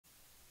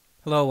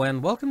Hello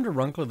and welcome to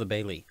Runkle of the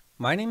Bailey.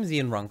 My name is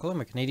Ian Runkle.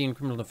 I'm a Canadian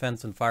criminal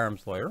defense and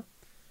firearms lawyer.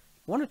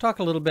 I want to talk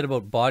a little bit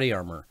about body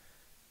armor.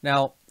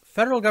 Now,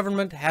 federal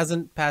government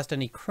hasn't passed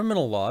any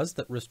criminal laws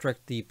that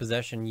restrict the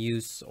possession,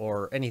 use,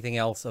 or anything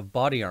else of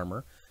body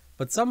armor,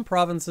 but some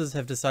provinces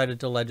have decided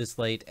to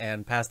legislate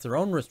and pass their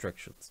own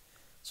restrictions.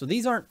 So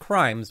these aren't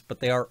crimes, but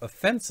they are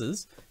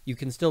offenses. You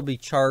can still be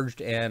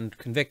charged and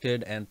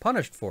convicted and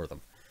punished for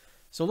them.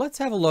 So let's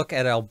have a look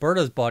at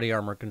Alberta's Body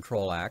Armor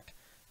Control Act.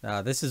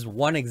 This is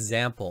one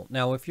example.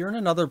 Now, if you're in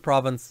another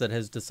province that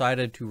has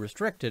decided to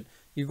restrict it,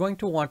 you're going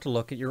to want to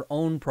look at your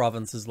own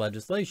province's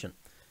legislation.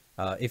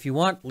 If you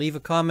want, leave a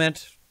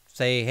comment,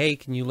 say, hey,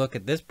 can you look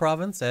at this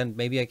province? And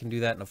maybe I can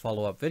do that in a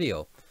follow-up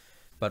video.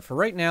 But for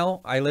right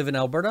now, I live in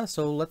Alberta,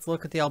 so let's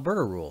look at the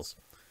Alberta rules.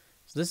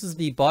 So this is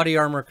the Body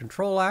Armor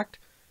Control Act.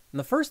 And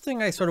the first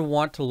thing I sort of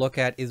want to look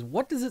at is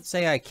what does it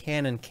say I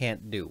can and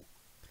can't do?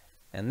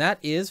 And that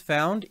is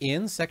found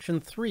in Section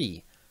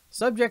 3.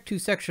 Subject to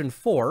Section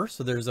 4,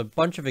 so there's a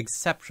bunch of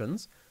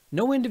exceptions,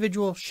 no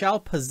individual shall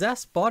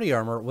possess body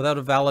armor without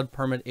a valid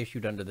permit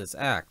issued under this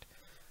act.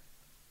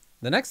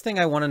 The next thing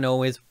I want to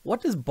know is,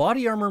 what does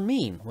body armor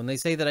mean when they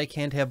say that I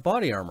can't have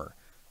body armor?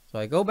 So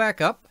I go back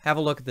up, have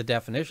a look at the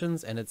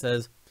definitions, and it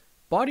says,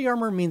 body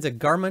armor means a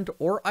garment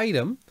or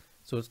item,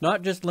 so it's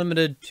not just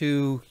limited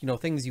to,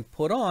 things you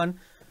put on,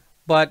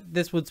 but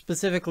this would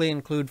specifically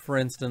include, for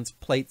instance,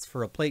 plates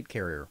for a plate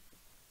carrier.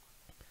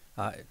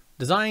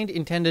 Designed,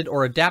 intended,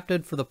 or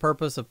adapted for the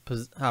purpose of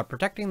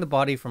protecting the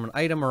body from an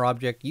item or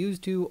object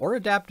used to or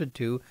adapted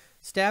to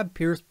stab,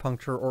 pierce,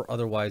 puncture, or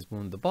otherwise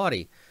wound the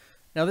body.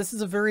 Now, this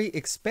is a very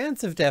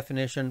expansive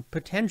definition,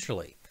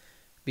 potentially,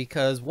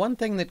 because one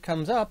thing that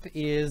comes up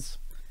is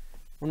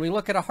when we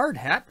look at a hard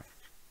hat.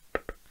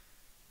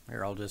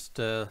 Here, I'll just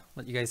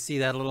let you guys see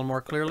that a little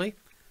more clearly.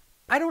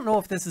 I don't know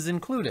if this is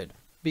included,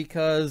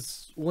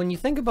 because when you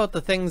think about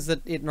the things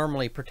that it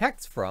normally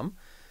protects from,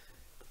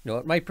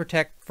 it might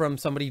protect from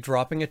somebody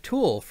dropping a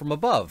tool from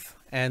above,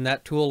 and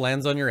that tool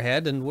lands on your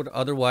head and would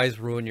otherwise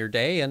ruin your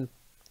day and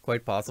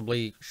quite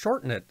possibly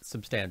shorten it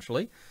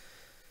substantially.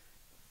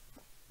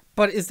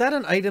 But is that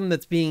an item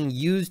that's being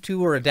used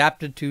to or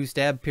adapted to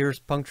stab, pierce,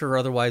 puncture, or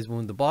otherwise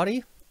wound the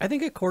body? I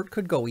think a court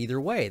could go either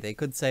way. They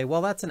could say,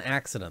 well, that's an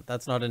accident.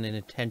 That's not an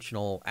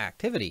intentional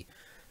activity.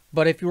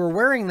 But if you were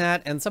wearing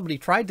that and somebody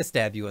tried to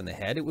stab you in the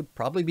head, it would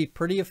probably be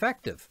pretty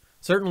effective.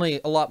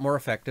 Certainly a lot more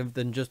effective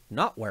than just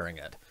not wearing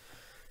it.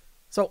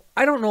 So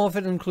I don't know if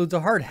it includes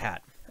a hard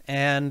hat,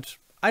 and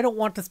I don't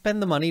want to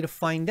spend the money to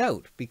find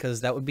out,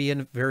 because that would be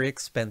a very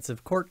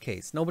expensive court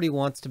case. Nobody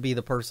wants to be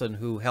the person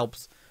who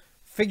helps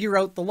figure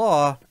out the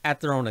law at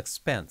their own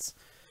expense.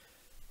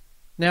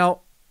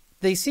 Now,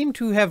 they seem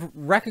to have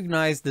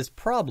recognized this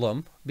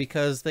problem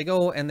because they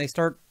go and they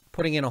start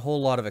putting in a whole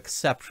lot of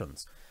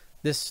exceptions.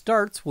 This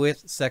starts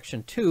with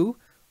Section 2,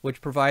 which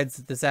provides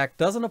that this act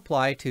doesn't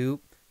apply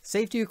to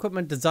safety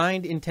equipment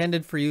designed,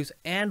 intended for use,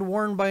 and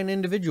worn by an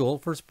individual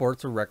for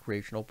sports or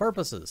recreational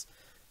purposes.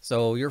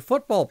 So your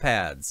football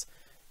pads,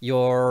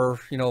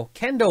 your,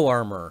 kendo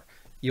armor,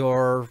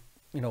 your,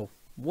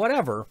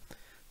 whatever.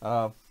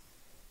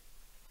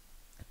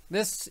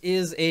 This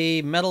is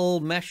a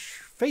metal mesh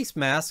face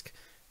mask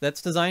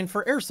that's designed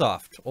for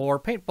airsoft or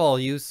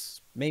paintball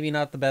use. Maybe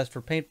not the best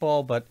for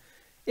paintball, but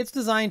it's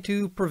designed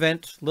to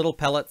prevent little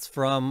pellets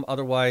from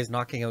otherwise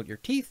knocking out your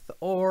teeth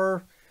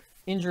or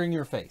injuring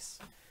your face.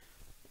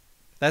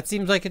 That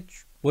seems like it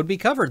would be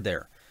covered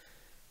there.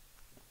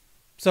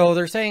 So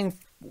they're saying,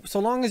 so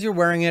long as you're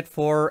wearing it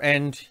for,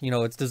 and,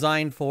 it's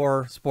designed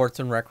for sports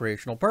and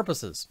recreational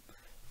purposes.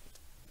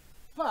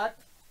 But,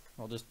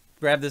 I'll just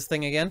grab this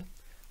thing again.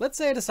 Let's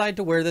say I decide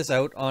to wear this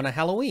out on a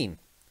Halloween.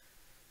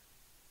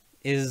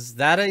 Is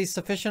that a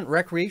sufficient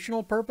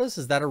recreational purpose?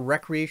 Is that a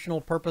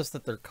recreational purpose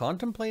that they're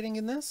contemplating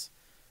in this?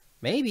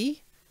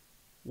 Maybe.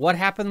 What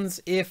happens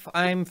if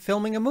I'm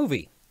filming a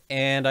movie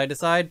and I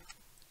decide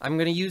I'm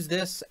going to use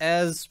this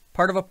as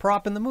part of a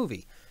prop in the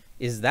movie?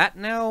 Is that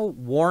now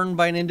worn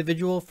by an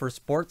individual for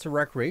sports or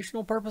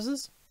recreational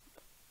purposes?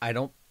 I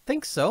don't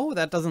think so.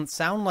 That doesn't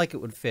sound like it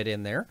would fit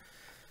in there.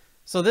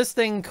 So this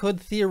thing could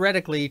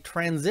theoretically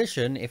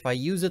transition, if I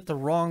use it the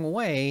wrong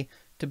way,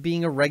 to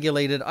being a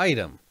regulated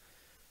item.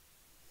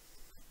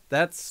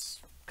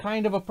 That's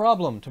kind of a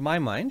problem to my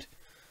mind,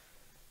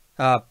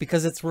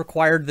 because it's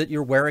required that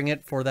you're wearing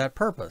it for that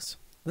purpose.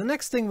 The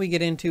next thing we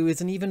get into is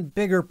an even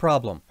bigger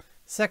problem.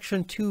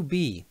 Section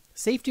 2B,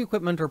 safety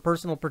equipment or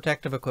personal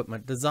protective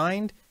equipment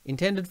designed,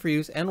 intended for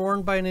use, and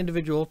worn by an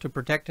individual to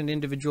protect an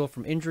individual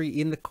from injury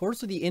in the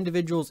course of the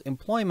individual's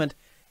employment,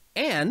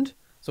 and,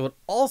 so it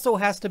also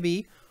has to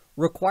be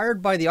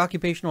required by the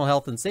Occupational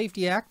Health and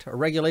Safety Act, a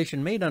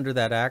regulation made under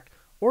that act,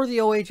 or the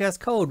OHS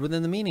code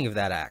within the meaning of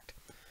that act.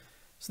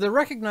 So they're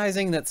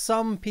recognizing that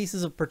some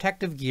pieces of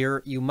protective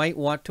gear you might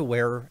want to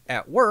wear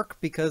at work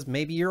because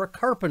maybe you're a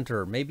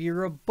carpenter, maybe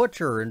you're a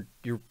butcher and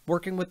you're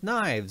working with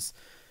knives.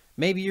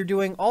 Maybe you're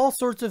doing all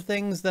sorts of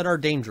things that are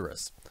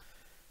dangerous.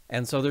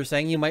 And so they're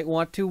saying you might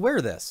want to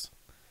wear this.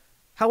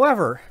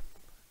 However,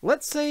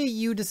 let's say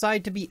you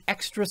decide to be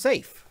extra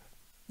safe.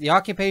 the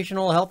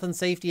Occupational Health and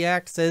Safety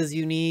Act says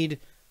you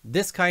need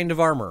this kind of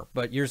armor,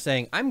 but you're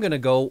saying, I'm going to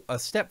go a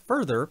step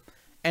further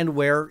and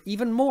wear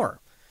even more.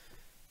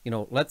 You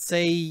know, let's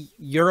say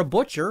you're a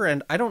butcher,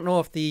 and I don't know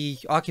if the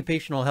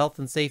Occupational Health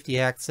and Safety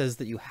Act says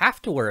that you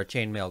have to wear a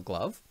chainmail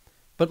glove,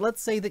 but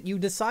let's say that you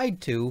decide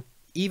to,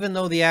 even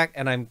though the act,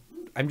 and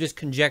I'm just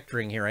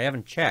conjecturing here, I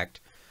haven't checked,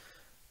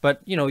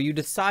 but, you know, you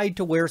decide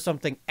to wear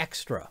something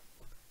extra.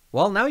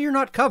 Well, now you're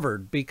not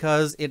covered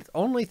because it's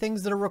only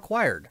things that are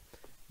required.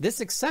 This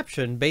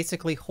exception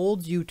basically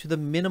holds you to the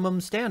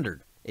minimum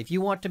standard. If you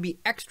want to be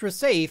extra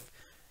safe,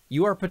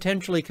 you are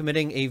potentially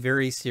committing a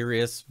very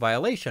serious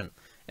violation.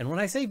 And when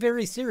I say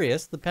very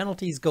serious, the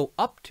penalties go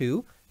up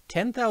to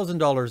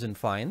 $10,000 in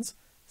fines,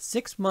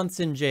 6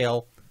 months in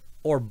jail,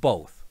 or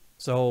both.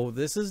 So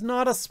this is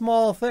not a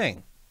small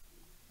thing.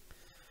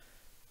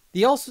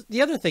 The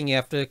other thing you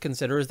have to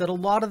consider is that a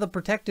lot of the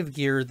protective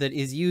gear that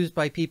is used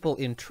by people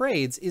in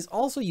trades is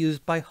also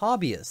used by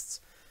hobbyists.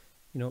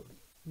 You know,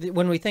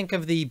 when we think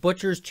of the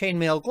butcher's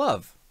chainmail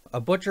glove,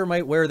 a butcher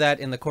might wear that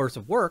in the course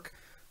of work,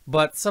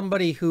 but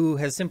somebody who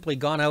has simply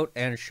gone out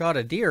and shot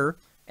a deer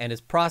and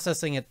is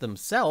processing it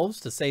themselves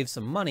to save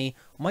some money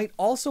might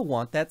also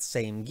want that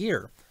same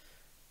gear.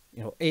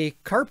 You know, a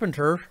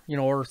carpenter, you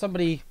know, or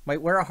somebody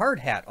might wear a hard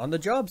hat on the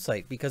job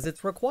site because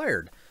it's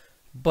required.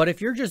 But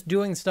if you're just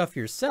doing stuff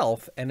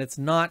yourself and it's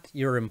not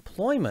your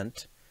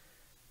employment,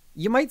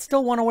 you might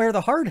still want to wear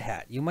the hard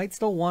hat. You might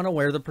still want to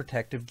wear the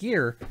protective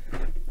gear.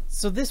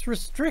 So this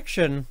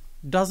restriction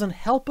doesn't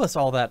help us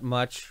all that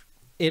much.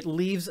 It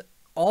leaves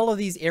all of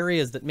these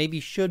areas that maybe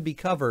should be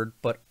covered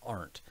but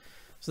aren't.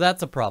 So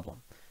that's a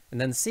problem. And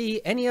then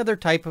C, any other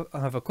type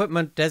of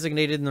equipment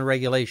designated in the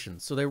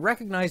regulations. So they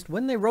recognized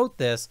when they wrote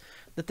this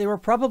that they were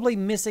probably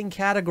missing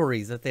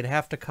categories that they'd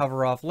have to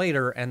cover off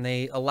later, and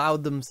they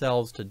allowed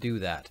themselves to do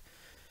that.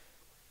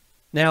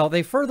 Now,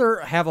 they further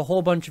have a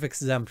whole bunch of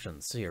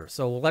exemptions here.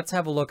 So let's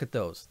have a look at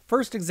those.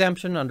 First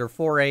exemption under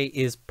 4A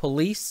is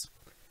police.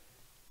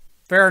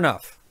 Fair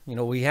enough. You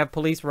know, we have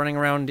police running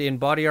around in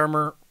body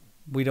armor.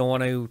 We don't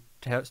want to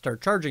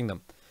start charging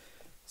them.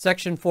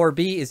 Section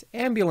 4B is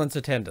ambulance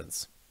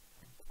attendants.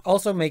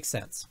 Also makes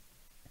sense.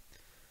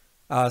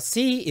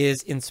 C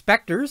is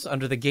inspectors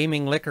under the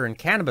Gaming, Liquor, and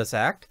Cannabis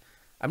Act.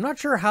 I'm not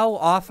sure how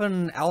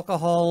often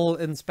alcohol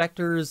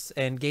inspectors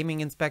and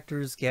gaming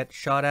inspectors get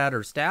shot at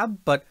or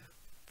stabbed, but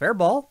fair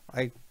ball.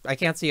 I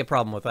can't see a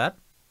problem with that.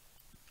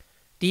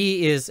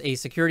 D is a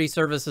security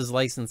services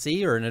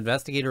licensee or an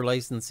investigator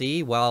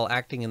licensee while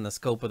acting in the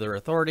scope of their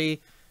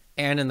authority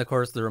and in the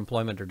course of their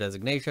employment or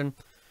designation.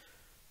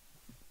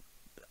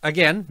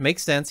 Again,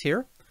 makes sense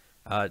here.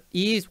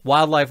 E is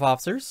wildlife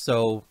officers,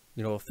 so,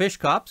 you know, fish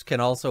cops can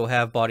also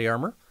have body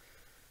armor.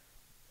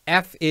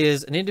 F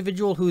is an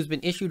individual who's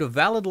been issued a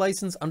valid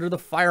license under the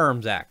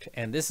Firearms Act,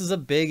 and this is a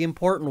big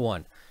important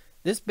one.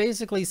 This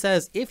basically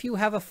says if you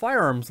have a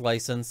firearms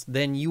license,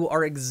 then you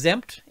are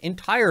exempt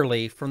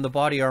entirely from the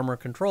Body Armor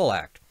Control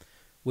Act,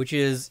 which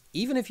is,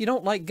 even if you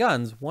don't like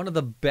guns, one of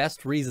the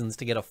best reasons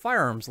to get a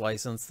firearms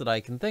license that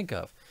I can think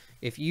of.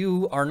 If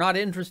you are not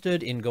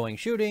interested in going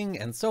shooting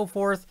and so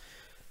forth,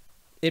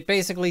 it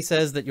basically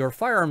says that your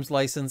firearms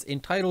license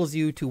entitles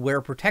you to wear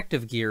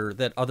protective gear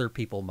that other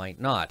people might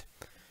not.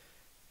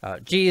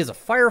 G is a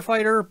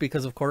firefighter,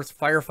 because of course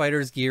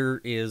firefighters' gear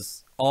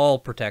is all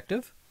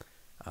protective.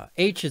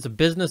 H is a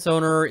business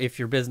owner if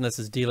your business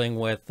is dealing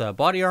with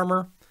body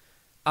armor.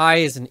 I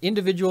is an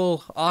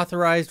individual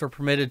authorized or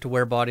permitted to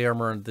wear body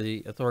armor under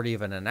the authority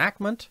of an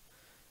enactment.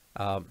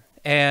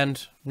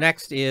 And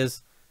next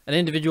is an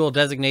individual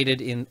designated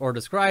in or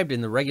described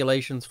in the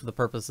regulations for the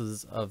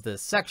purposes of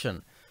this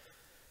section.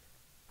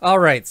 All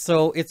right,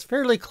 so it's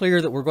fairly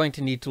clear that we're going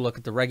to need to look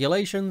at the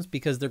regulations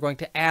because they're going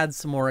to add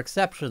some more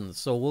exceptions.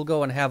 So we'll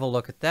go and have a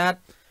look at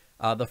that.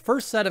 The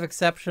first set of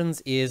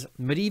exceptions is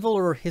medieval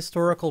or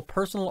historical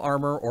personal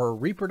armor or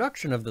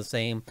reproduction of the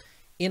same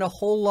in a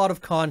whole lot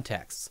of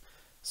contexts.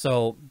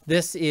 So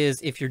this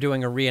is if you're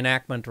doing a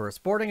reenactment or a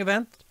sporting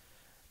event.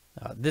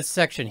 This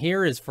section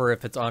here is for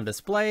if it's on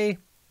display.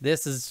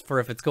 This is for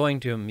if it's going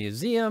to a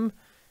museum,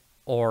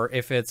 or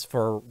if it's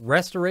for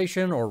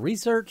restoration or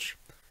research,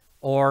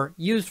 or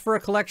used for a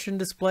collection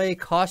display,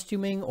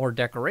 costuming, or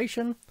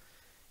decoration,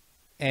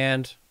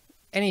 and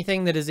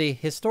anything that is a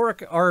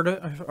historic art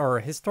or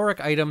a historic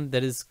item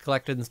that is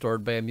collected and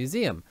stored by a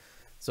museum.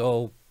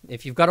 So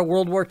if you've got a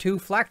World War II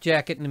flak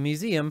jacket in a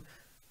museum,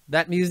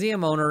 that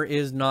museum owner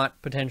is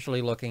not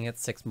potentially looking at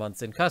 6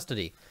 months in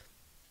custody.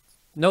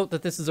 Note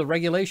that this is a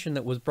regulation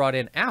that was brought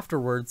in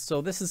afterwards, so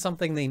this is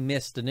something they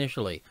missed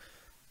initially.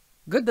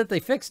 Good that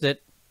they fixed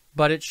it,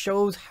 but it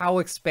shows how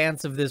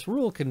expansive this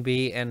rule can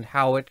be and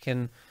how it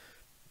can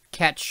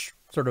catch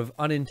sort of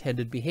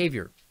unintended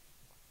behavior.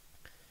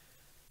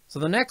 So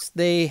the next,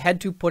 they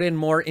had to put in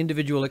more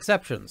individual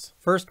exceptions.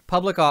 First,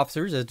 public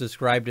officers, as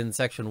described in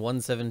section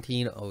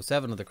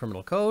 117.07 of the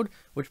Criminal Code,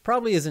 which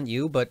probably isn't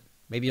you, but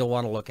maybe you'll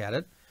want to look at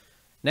it.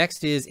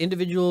 Next is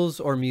individuals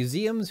or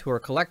museums who are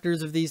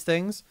collectors of these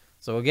things.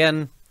 So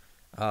again,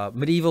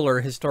 medieval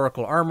or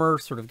historical armor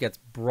sort of gets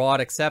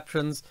broad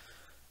exceptions.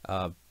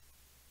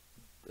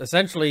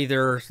 essentially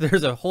there's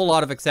a whole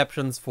lot of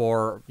exceptions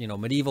for,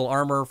 medieval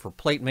armor, for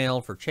plate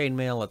mail, for chain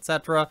mail,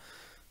 etc.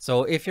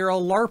 So if you're a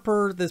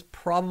LARPer, this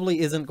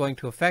probably isn't going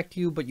to affect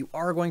you, but you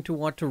are going to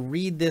want to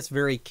read this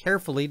very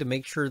carefully to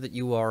make sure that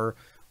you are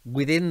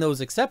within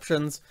those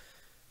exceptions,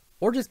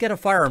 or just get a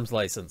firearms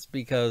license,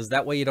 because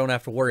that way you don't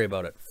have to worry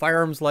about it.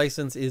 Firearms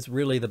license is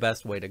really the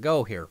best way to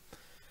go here.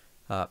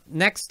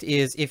 Next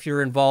is if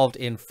you're involved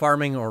in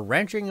farming or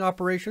ranching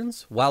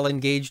operations while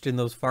engaged in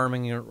those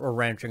farming or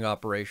ranching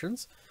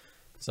operations.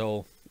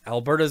 So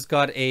Alberta's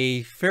got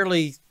a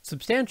fairly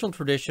substantial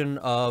tradition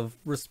of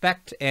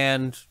respect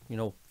and,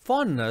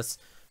 fondness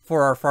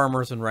for our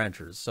farmers and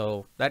ranchers.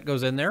 So that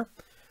goes in there.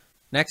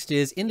 Next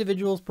is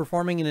individuals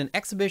performing in an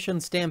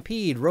exhibition,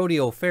 stampede,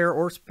 rodeo, fair,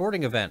 or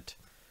sporting event.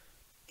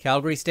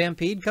 Calgary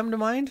Stampede come to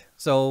mind.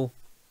 So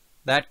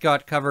that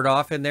got covered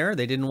off in there.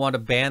 They didn't want to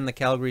ban the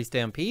Calgary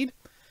Stampede.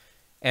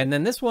 And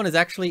then this one is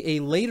actually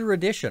a later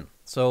addition.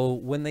 So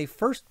when they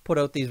first put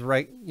out these,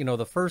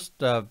 the first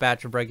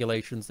batch of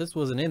regulations, this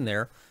wasn't in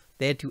there.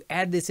 They had to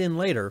add this in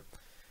later.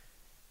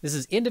 This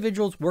is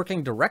individuals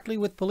working directly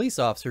with police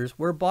officers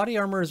where body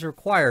armor is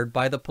required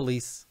by the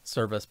police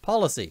service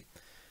policy.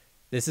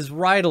 This is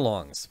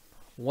ride-alongs.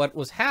 What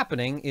was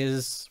happening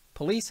is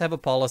police have a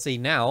policy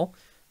now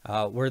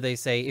where they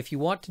say if you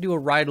want to do a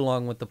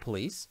ride-along with the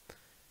police,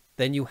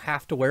 then you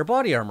have to wear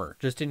body armor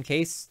just in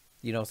case,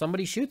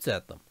 somebody shoots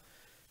at them.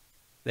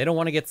 They don't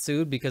want to get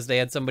sued because they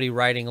had somebody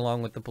riding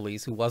along with the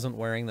police who wasn't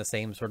wearing the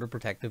same sort of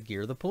protective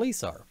gear the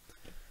police are.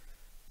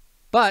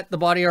 But the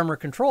Body Armor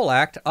Control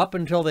Act, up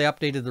until they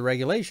updated the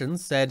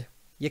regulations, said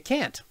you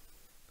can't.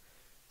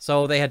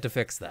 So they had to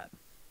fix that.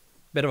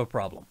 Bit of a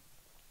problem.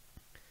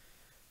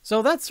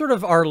 So that's sort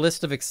of our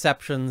list of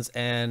exceptions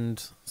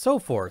and so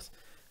forth.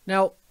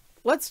 Now,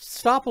 let's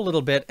stop a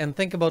little bit and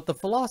think about the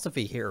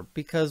philosophy here,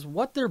 because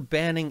what they're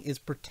banning is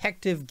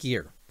protective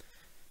gear.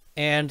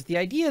 And the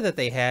idea that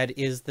they had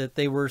is that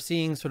they were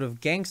seeing sort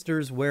of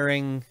gangsters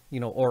wearing,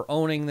 or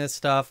owning this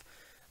stuff.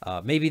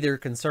 Maybe they're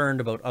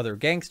concerned about other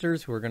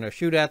gangsters who are going to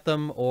shoot at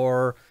them,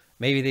 or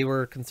maybe they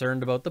were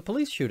concerned about the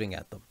police shooting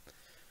at them.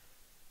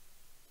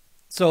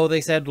 So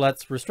they said,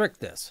 let's restrict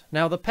this.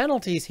 Now, the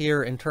penalties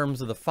here in terms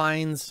of the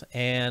fines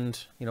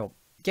and,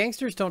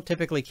 gangsters don't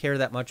typically care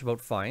that much about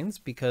fines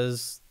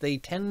because they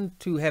tend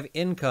to have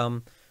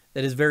income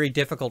that is very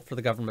difficult for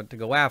the government to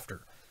go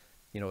after.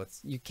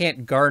 You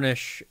can't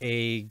garnish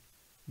a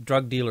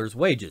drug dealer's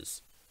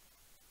wages.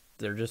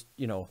 They're just,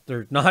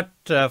 they're not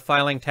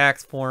filing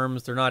tax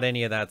forms. They're not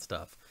any of that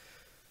stuff.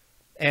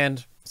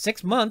 And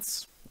 6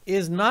 months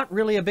is not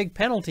really a big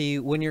penalty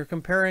when you're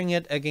comparing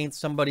it against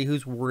somebody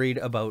who's worried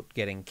about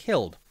getting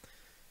killed.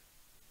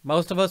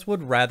 Most of us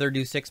would rather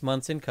do 6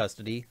 months in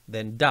custody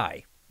than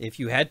die. If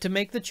you had to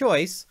make the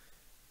choice,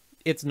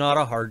 it's not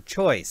a hard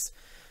choice.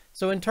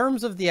 So in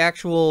terms of the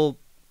actual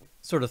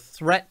sort of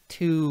threat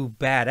to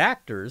bad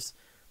actors,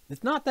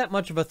 it's not that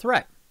much of a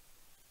threat.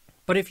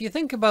 But if you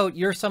think about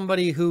you're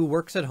somebody who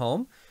works at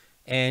home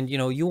and,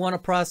 you want to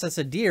process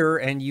a deer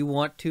and you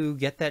want to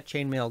get that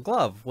chainmail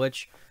glove,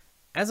 which,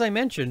 as I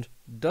mentioned,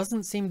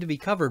 doesn't seem to be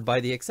covered by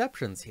the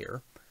exceptions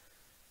here.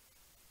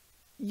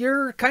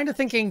 You're kind of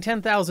thinking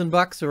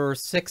 $10,000 or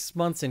 6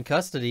 months in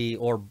custody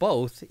or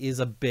both is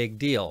a big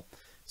deal.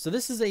 So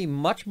this is a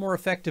much more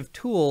effective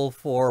tool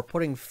for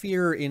putting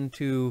fear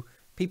into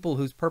people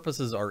whose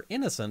purposes are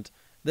innocent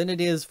than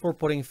it is for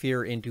putting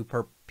fear into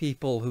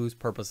people whose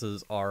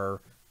purposes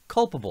are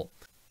culpable.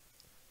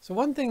 So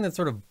one thing that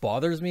sort of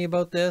bothers me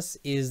about this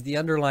is the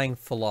underlying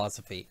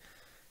philosophy.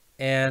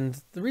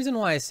 And the reason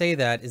why I say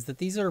that is that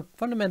these are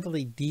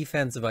fundamentally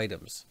defensive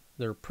items.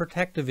 They're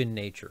protective in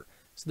nature.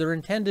 So they're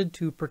intended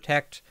to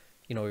protect,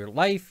 your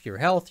life, your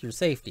health, your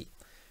safety.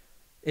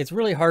 It's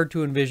really hard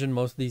to envision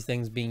most of these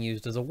things being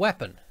used as a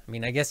weapon. I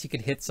mean, I guess you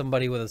could hit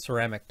somebody with a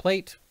ceramic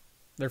plate.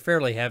 They're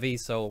fairly heavy,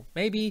 so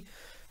maybe,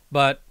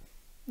 but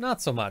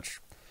not so much.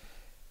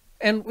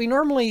 And we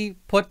normally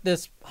put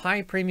this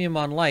high premium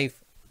on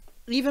life,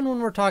 even when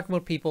we're talking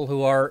about people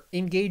who are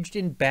engaged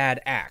in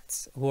bad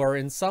acts, who are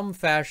in some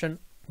fashion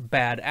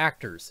bad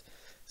actors.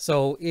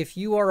 So if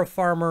you are a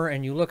farmer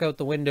and you look out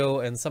the window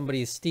and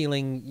somebody's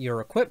stealing your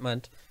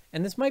equipment,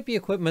 and this might be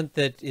equipment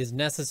that is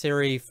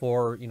necessary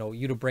for,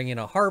 you to bring in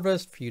a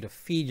harvest, for you to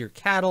feed your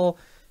cattle,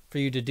 for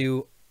you to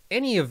do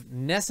any of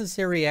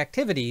necessary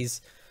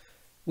activities,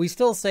 we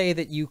still say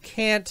that you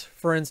can't,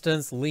 for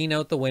instance, lean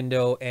out the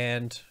window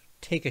and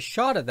take a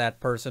shot at that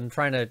person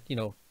trying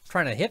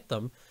to hit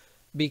them,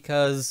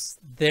 because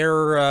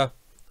their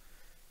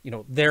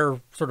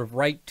sort of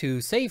right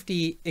to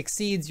safety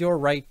exceeds your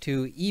right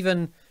to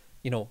even,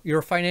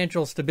 your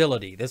financial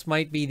stability. This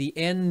might be the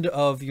end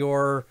of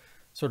your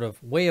sort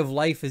of way of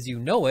life as you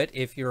know it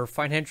if your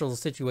financial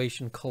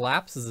situation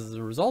collapses as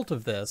a result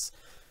of this,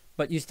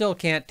 but you still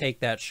can't take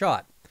that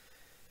shot.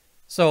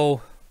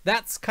 So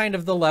that's kind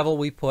of the level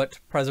we put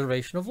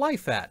preservation of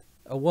life at.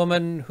 A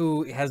woman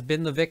who has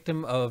been the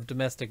victim of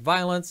domestic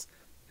violence,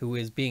 who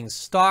is being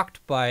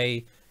stalked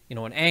by,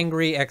 an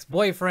angry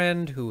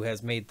ex-boyfriend who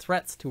has made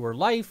threats to her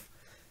life,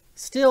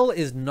 still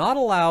is not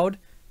allowed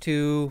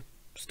to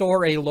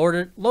store a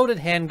loaded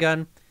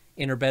handgun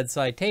in her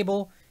bedside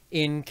table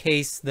in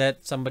case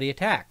that somebody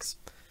attacks.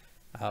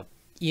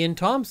 Ian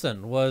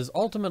Thompson was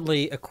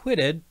ultimately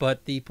acquitted,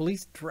 but the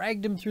police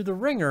dragged him through the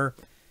ringer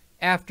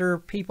after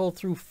people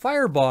threw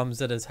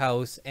firebombs at his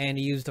house and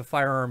he used a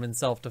firearm in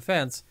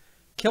self-defense,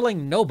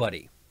 killing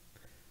nobody.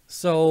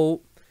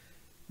 So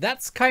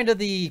that's kind of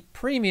the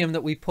premium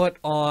that we put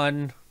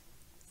on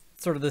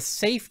sort of the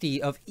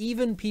safety of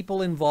even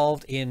people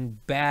involved in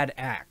bad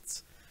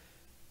acts.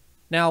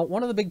 Now,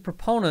 one of the big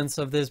proponents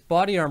of this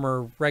body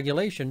armor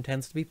regulation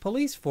tends to be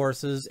police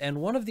forces, and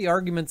one of the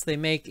arguments they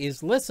make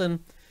is, listen,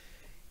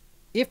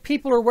 if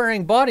people are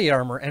wearing body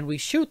armor and we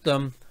shoot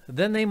them,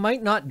 then they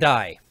might not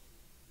die.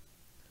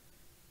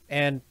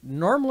 And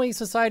normally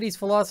society's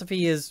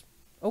philosophy is,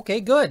 okay,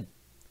 good.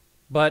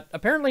 But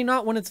apparently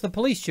not when it's the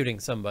police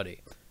shooting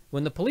somebody.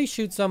 When the police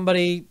shoot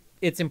somebody,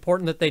 it's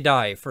important that they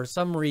die for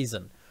some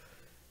reason.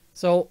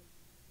 So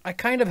I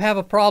kind of have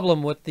a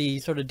problem with the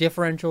sort of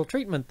differential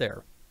treatment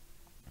there.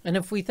 And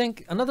if we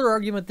think, another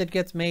argument that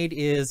gets made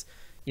is,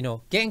 you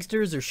know,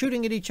 gangsters are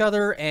shooting at each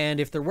other, and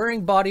if they're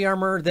wearing body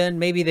armor, then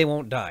maybe they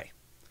won't die.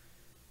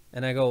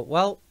 And I go,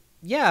 well,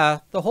 yeah,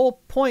 the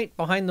whole point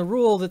behind the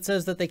rule that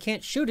says that they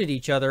can't shoot at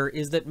each other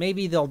is that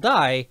maybe they'll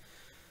die.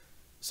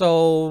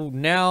 So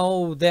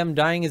now them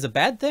dying is a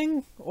bad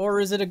thing? Or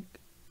is it a...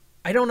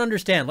 I don't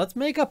understand. Let's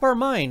make up our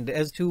mind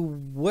as to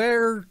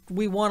where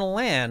we want to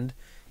land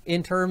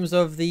in terms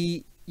of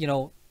the, you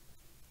know,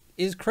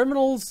 is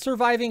criminals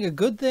surviving a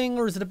good thing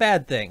or is it a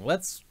bad thing?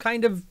 Let's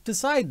kind of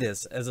decide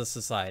this as a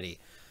society.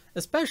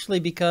 Especially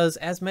because,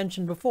 as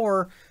mentioned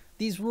before,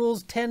 these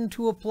rules tend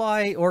to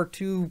apply or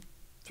to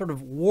sort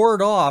of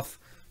ward off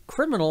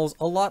criminals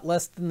a lot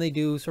less than they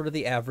do sort of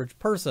the average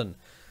person.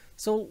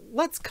 So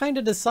let's kind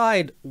of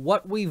decide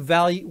what we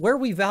value, where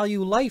we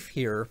value life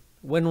here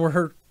when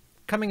we're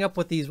coming up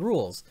with these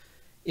rules.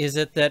 Is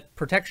it that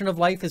protection of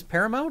life is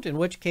paramount, in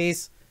which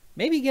case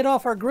maybe get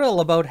off our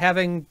grill about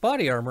having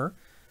body armor?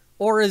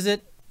 Or is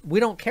it we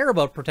don't care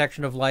about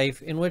protection of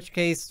life, in which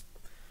case,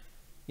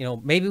 you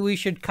know, maybe we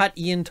should cut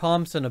Ian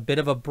Thompson a bit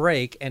of a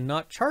break and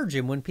not charge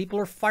him when people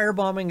are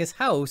firebombing his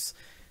house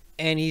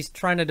and he's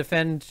trying to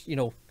defend, you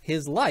know,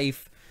 his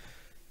life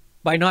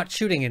by not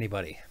shooting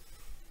anybody.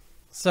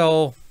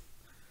 So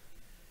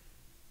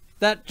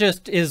that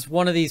just is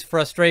one of these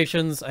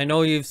frustrations. I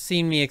know you've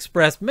seen me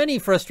express many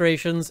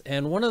frustrations,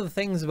 and one of the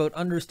things about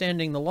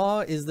understanding the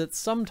law is that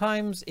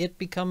sometimes it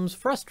becomes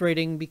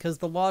frustrating because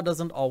the law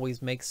doesn't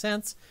always make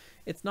sense.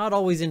 It's not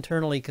always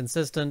internally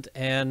consistent,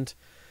 and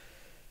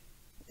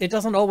it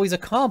doesn't always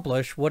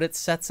accomplish what it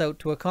sets out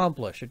to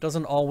accomplish. It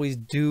doesn't always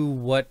do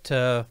what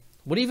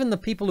even the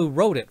people who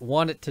wrote it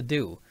want it to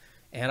do.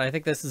 And I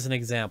think this is an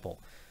example.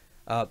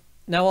 Now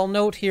I'll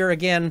note here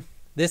again,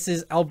 this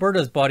is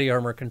Alberta's body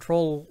armor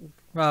control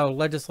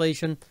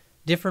legislation.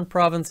 Different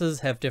provinces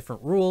have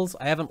different rules.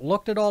 I haven't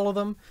looked at all of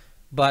them,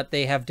 but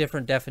they have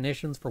different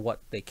definitions for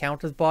what they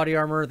count as body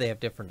armor. They have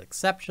different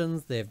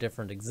exceptions. They have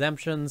different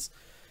exemptions.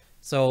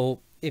 So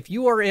if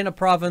you are in a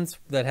province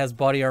that has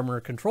body armor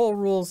control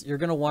rules, you're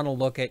going to want to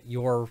look at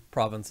your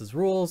province's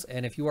rules.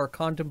 And if you are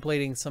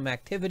contemplating some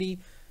activity,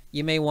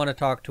 you may want to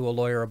talk to a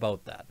lawyer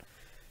about that.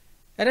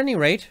 At any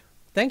rate,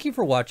 thank you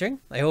for watching.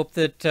 I hope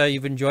that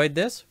you've enjoyed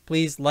this.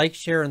 Please like,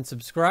 share, and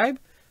subscribe.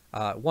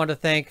 I want to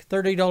thank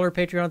 $30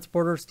 Patreon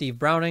supporter Steve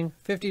Browning,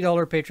 $50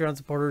 Patreon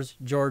supporters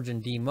George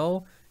and D.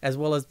 Mo, as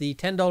well as the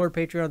 $10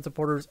 Patreon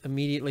supporters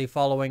immediately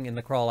following in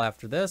the crawl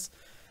after this.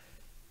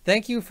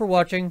 Thank you for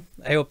watching.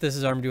 I hope this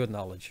has armed you with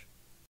knowledge.